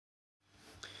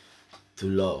to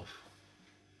love,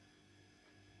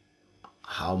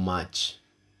 how much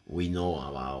we know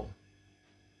about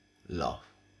love.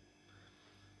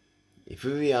 If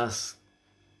we ask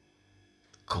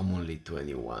commonly to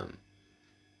anyone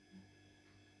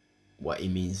what it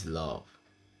means love,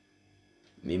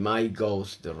 it might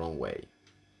goes the wrong way.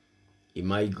 It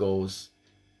might goes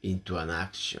into an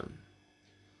action.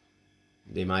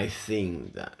 They might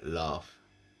think that love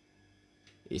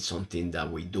is something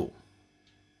that we do.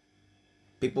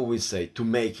 People will say to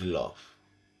make love.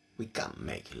 We can't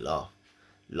make love.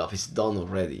 Love is done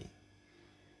already.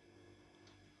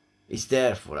 It's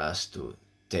there for us to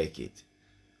take it.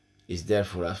 It's there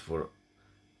for us for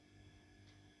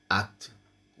act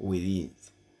within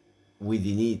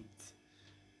it,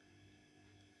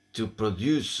 to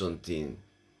produce something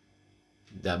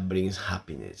that brings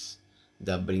happiness,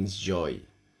 that brings joy.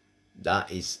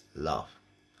 That is love.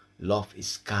 Love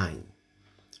is kind.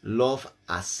 Love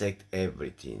accepts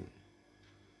everything.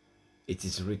 It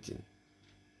is written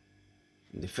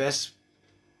in the first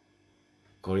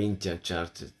Corinthians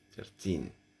chapter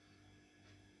 13.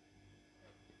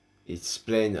 It's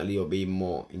explained a little bit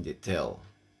more in detail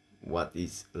what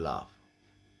is love.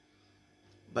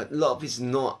 But love is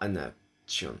not an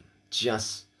action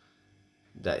just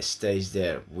that stays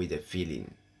there with a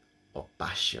feeling of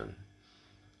passion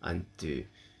and to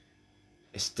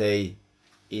stay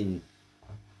in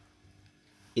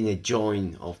a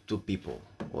joint of two people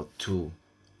or two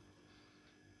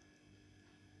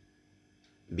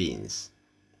beings.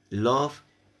 Love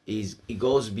it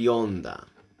goes beyond that.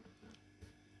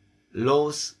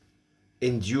 Love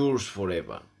endures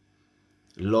forever.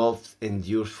 Love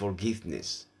endures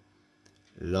forgiveness.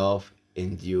 Love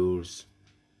endures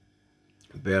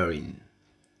bearing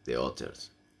the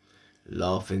others.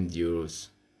 Love endures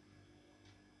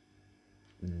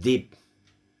deep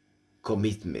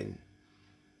commitment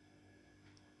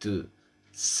to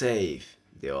save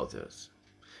the others.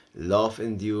 Love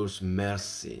endures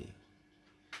mercy.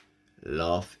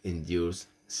 Love endures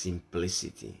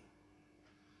simplicity.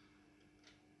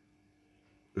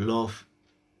 Love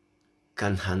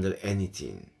can handle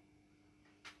anything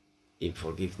in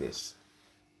forgiveness.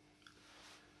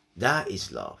 That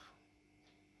is love.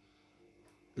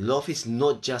 Love is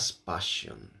not just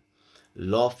passion.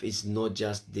 Love is not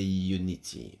just the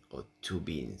unity of two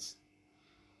beings.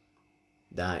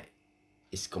 That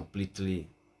is completely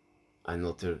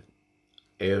another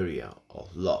area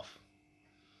of love.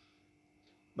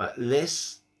 But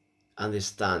let's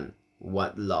understand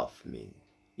what love means.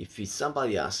 If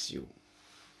somebody asks you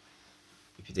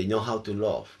if they know how to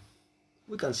love,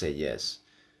 we can say yes.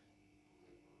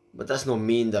 But that's not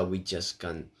mean that we just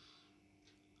can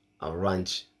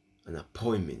arrange an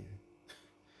appointment.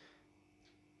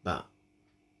 But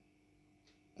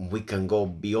we can go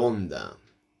beyond that.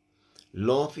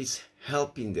 Love is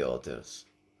helping the others.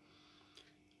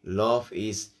 Love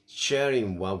is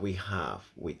sharing what we have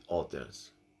with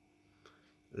others.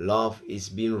 Love is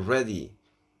being ready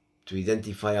to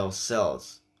identify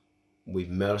ourselves with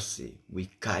mercy,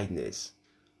 with kindness,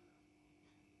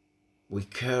 with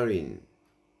caring.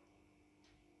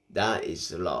 That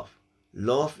is love.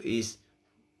 Love is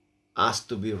us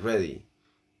to be ready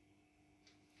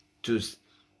to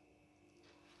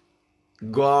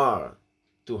guard,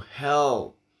 to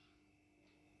help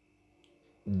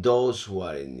those who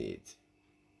are in need.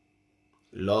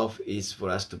 Love is for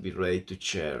us to be ready to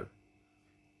share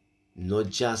not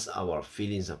just our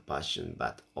feelings and passion,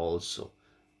 but also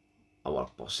our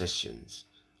possessions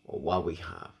or what we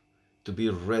have, to be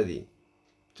ready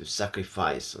to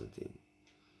sacrifice something.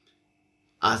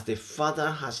 As the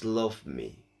Father has loved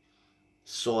me,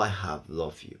 so I have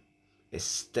loved you.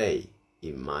 Stay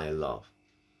in my love.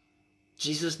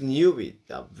 Jesus knew it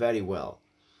very well.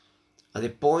 At the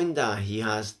point that he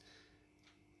has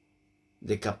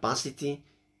the capacity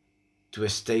to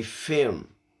stay firm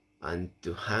and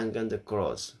to hang on the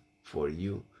cross for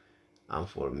you and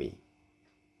for me.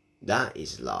 That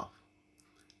is love.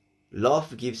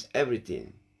 Love gives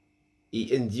everything.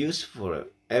 It endures for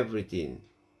everything.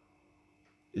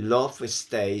 Love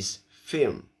stays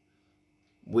firm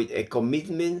with a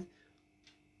commitment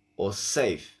or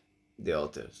save the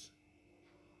others.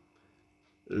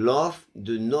 Love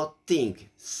do not think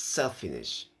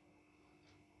selfish.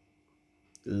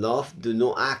 Love do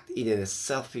not act in a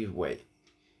selfish way.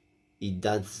 It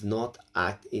does not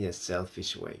act in a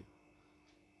selfish way.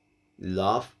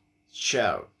 Love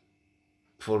share,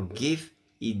 forgive.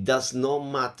 It does not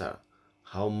matter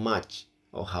how much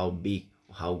or how big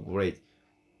or how great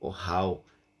or how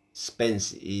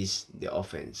expensive is the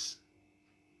offense.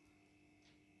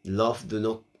 Love do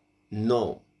not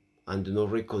know and do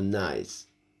not recognize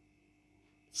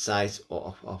sides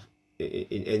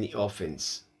in any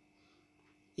offense.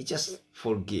 He just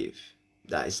forgive.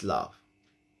 That is love.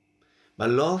 But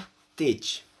love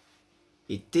teach.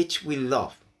 It teach with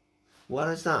love. What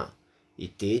is that?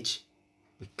 It teach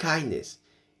with kindness.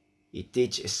 It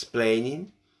teach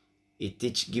explaining. It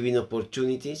teach giving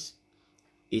opportunities.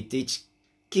 It teach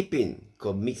keeping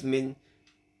commitment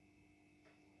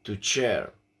to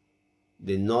share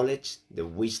the knowledge, the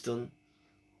wisdom,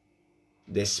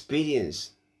 the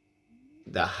experience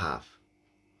that I have.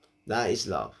 That is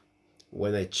love.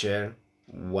 When I share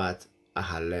what I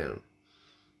have learned.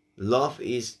 Love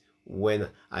is when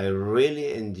I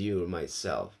really endure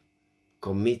myself,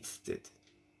 committed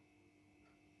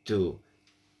to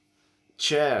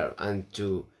share and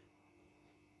to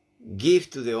give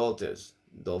to the others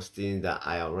those things that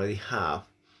I already have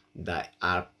that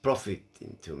are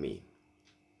profiting to me.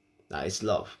 That is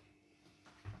love.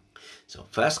 So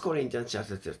 1 Corinthians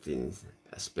chapter 13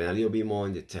 explains a little bit more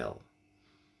in detail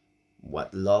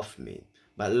what love means.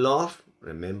 But love,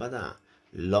 remember that,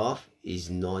 love is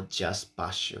not just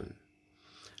passion.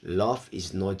 Love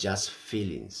is not just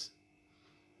feelings.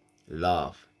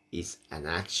 Love is an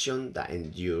action that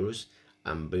endures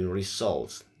and brings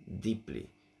results deeply.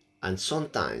 And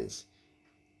sometimes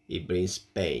it brings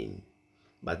pain.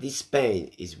 But this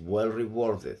pain is well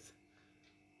rewarded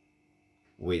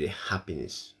with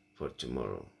happiness for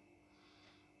tomorrow.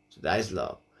 So that is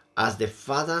love. As the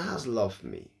Father has loved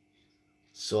me,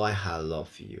 so I have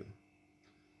loved you.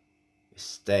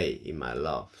 Stay in my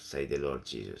love, say the Lord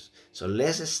Jesus. So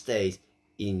let's stay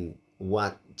in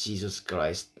what Jesus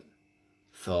Christ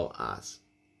taught us.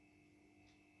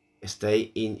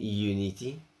 Stay in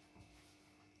unity.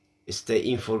 Stay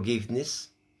in forgiveness.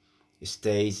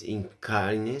 Stay in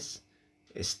kindness.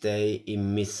 Stay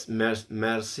in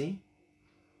mercy.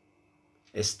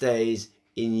 Stay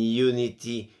in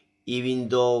unity even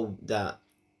though the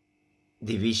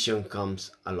division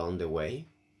comes along the way.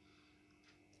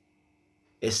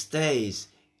 Stays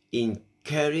in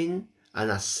caring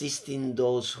and assisting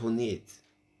those who need.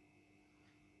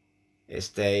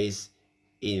 Stays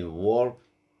in work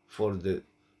for the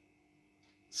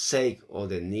sake of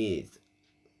the need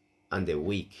and the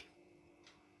weak.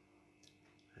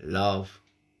 Love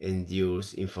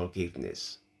endures in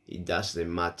forgiveness. It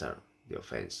doesn't matter the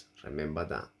offense. Remember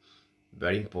that.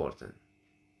 Very important.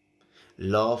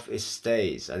 Love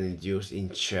stays and endures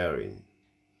in sharing.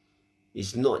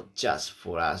 It's not just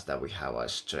for us that we have our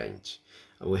strength.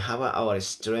 We have our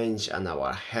strength and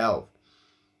our health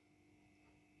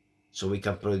so we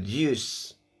can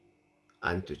produce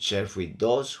and to share with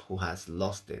those who has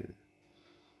lost them,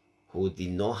 who do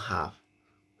not have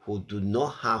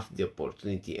the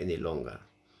opportunity any longer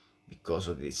because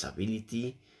of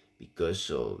disability,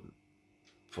 because of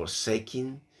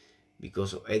forsaking,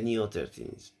 because of any other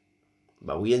things.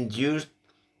 But we endure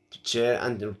to share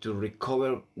and to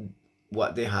recover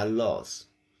what they had lost.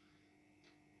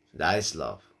 That is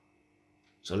love.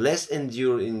 So let's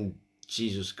endure in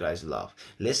Jesus Christ's love.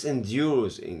 Let's endure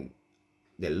in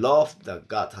the love that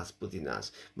God has put in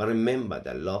us. But remember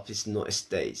that love is not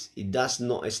stays. It does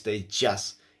not stay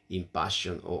just in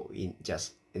passion or in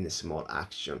just in a small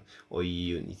action or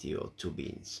unity or two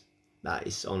beings. That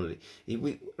is only, if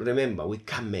we remember, we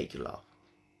can make love.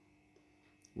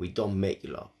 We don't make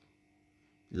love.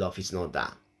 Love is not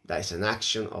that. That is an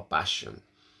action or passion.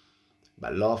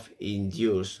 But love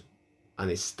endures and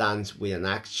it stands with an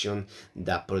action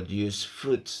that produces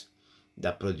fruits,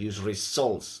 that produces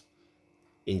results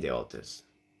in the others.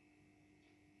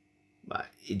 But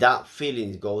that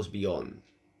feeling goes beyond.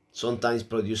 Sometimes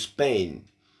produce pain,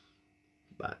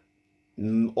 but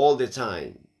all the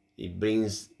time it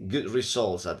brings good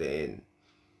results at the end.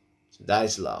 So that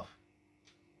is love.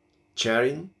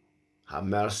 Sharing, have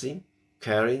mercy,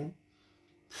 caring,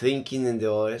 thinking in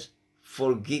the others.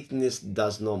 Forgiveness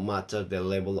does not matter the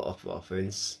level of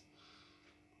offense.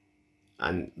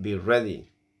 And be ready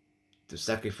to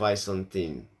sacrifice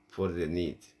something for the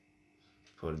need,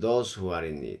 for those who are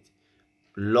in need.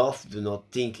 Love do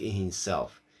not think in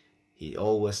himself. He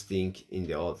always think in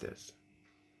the others.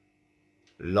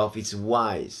 Love is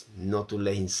wise not to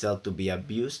let himself to be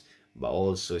abused, but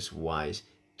also is wise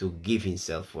to give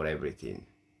himself for everything.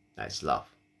 That's love.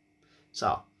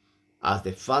 So, as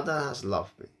the Father has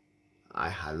loved me, I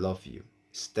have loved you.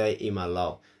 Stay in my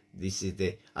love. This is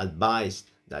the advice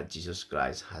that Jesus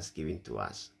Christ has given to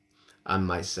us. And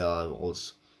myself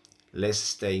also. Let's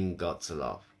stay in God's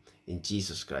love, in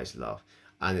Jesus Christ's love,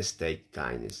 and stay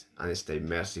kindness, and stay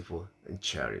merciful and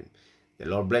sharing. The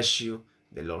Lord bless you,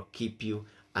 the Lord keep you,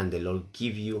 and the Lord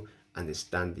give you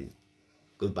understanding.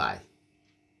 Goodbye.